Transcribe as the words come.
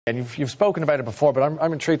And you've spoken about it before, but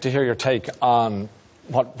I'm intrigued to hear your take on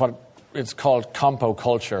what it's called compo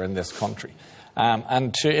culture in this country.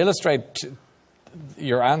 And to illustrate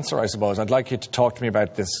your answer, I suppose, I'd like you to talk to me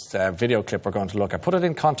about this video clip we're going to look at. Put it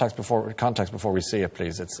in context before we see it,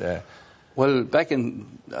 please. It's well, back in,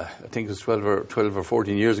 I think it was 12 or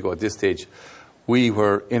 14 years ago at this stage, we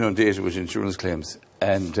were inundated with insurance claims.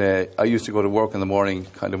 And I used to go to work in the morning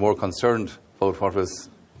kind of more concerned about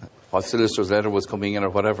what solicitor's letter was coming in or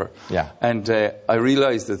whatever. Yeah. And I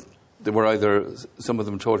realised that there were either some of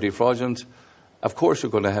them totally fraudulent. Of course, you're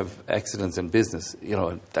going to have accidents in business. You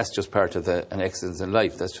know, that's just part of an accident in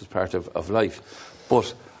life. That's just part of life.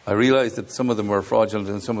 But I realised that some of them were fraudulent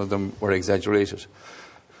and some of them were exaggerated.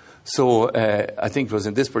 So I think it was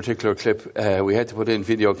in this particular clip, we had to put in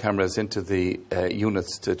video cameras into the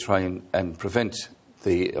units to try and prevent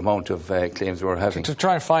the amount of claims we were having. To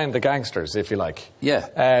try and find the gangsters, if you like. Yeah.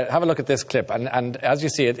 Have a look at this clip. And as you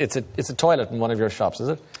see it, it's a toilet in one of your shops, is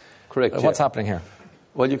it? Correct. What's happening here?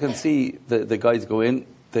 Well, you can see the guys go in,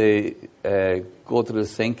 they go to the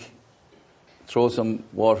sink, throw some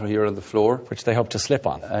water here on the floor. Which they hope to slip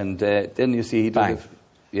on. And then you see he does it.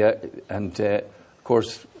 Yeah, and of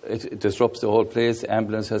course it disrupts the whole place.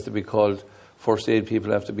 Ambulance has to be called, first aid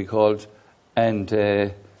people have to be called, and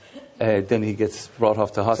then he gets brought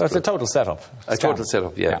off to hospital. So it's a total setup. A total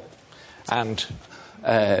setup, yeah. And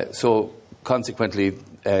so consequently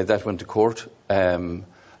that went to court. And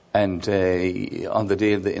on the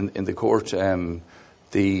day in the court,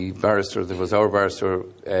 the barrister, that was our barrister,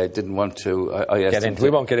 didn't want to. I asked him we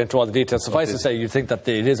won't get into all the details. Suffice to say, you think that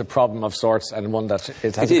it is a problem of sorts and one that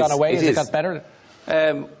has it gone away? Has it got better?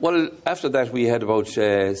 Well, after that, we had about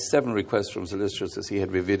 7 requests from solicitors to see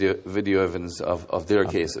had video evidence of their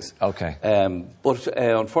cases. Okay. But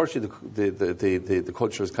unfortunately, the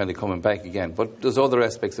culture is kind of coming back again. But there's other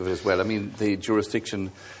aspects of it as well. I mean, the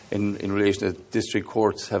jurisdiction in relation to district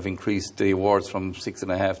courts have increased the awards from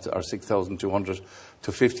 6,500 or 6,200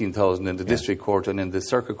 to 15,000 in the district court, and in the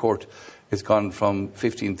circuit court, it's gone from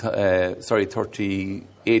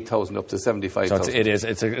 38,000 up to 75,000. So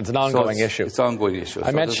it's an ongoing issue. It's an ongoing issue.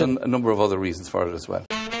 There's a number of other reasons for it as well.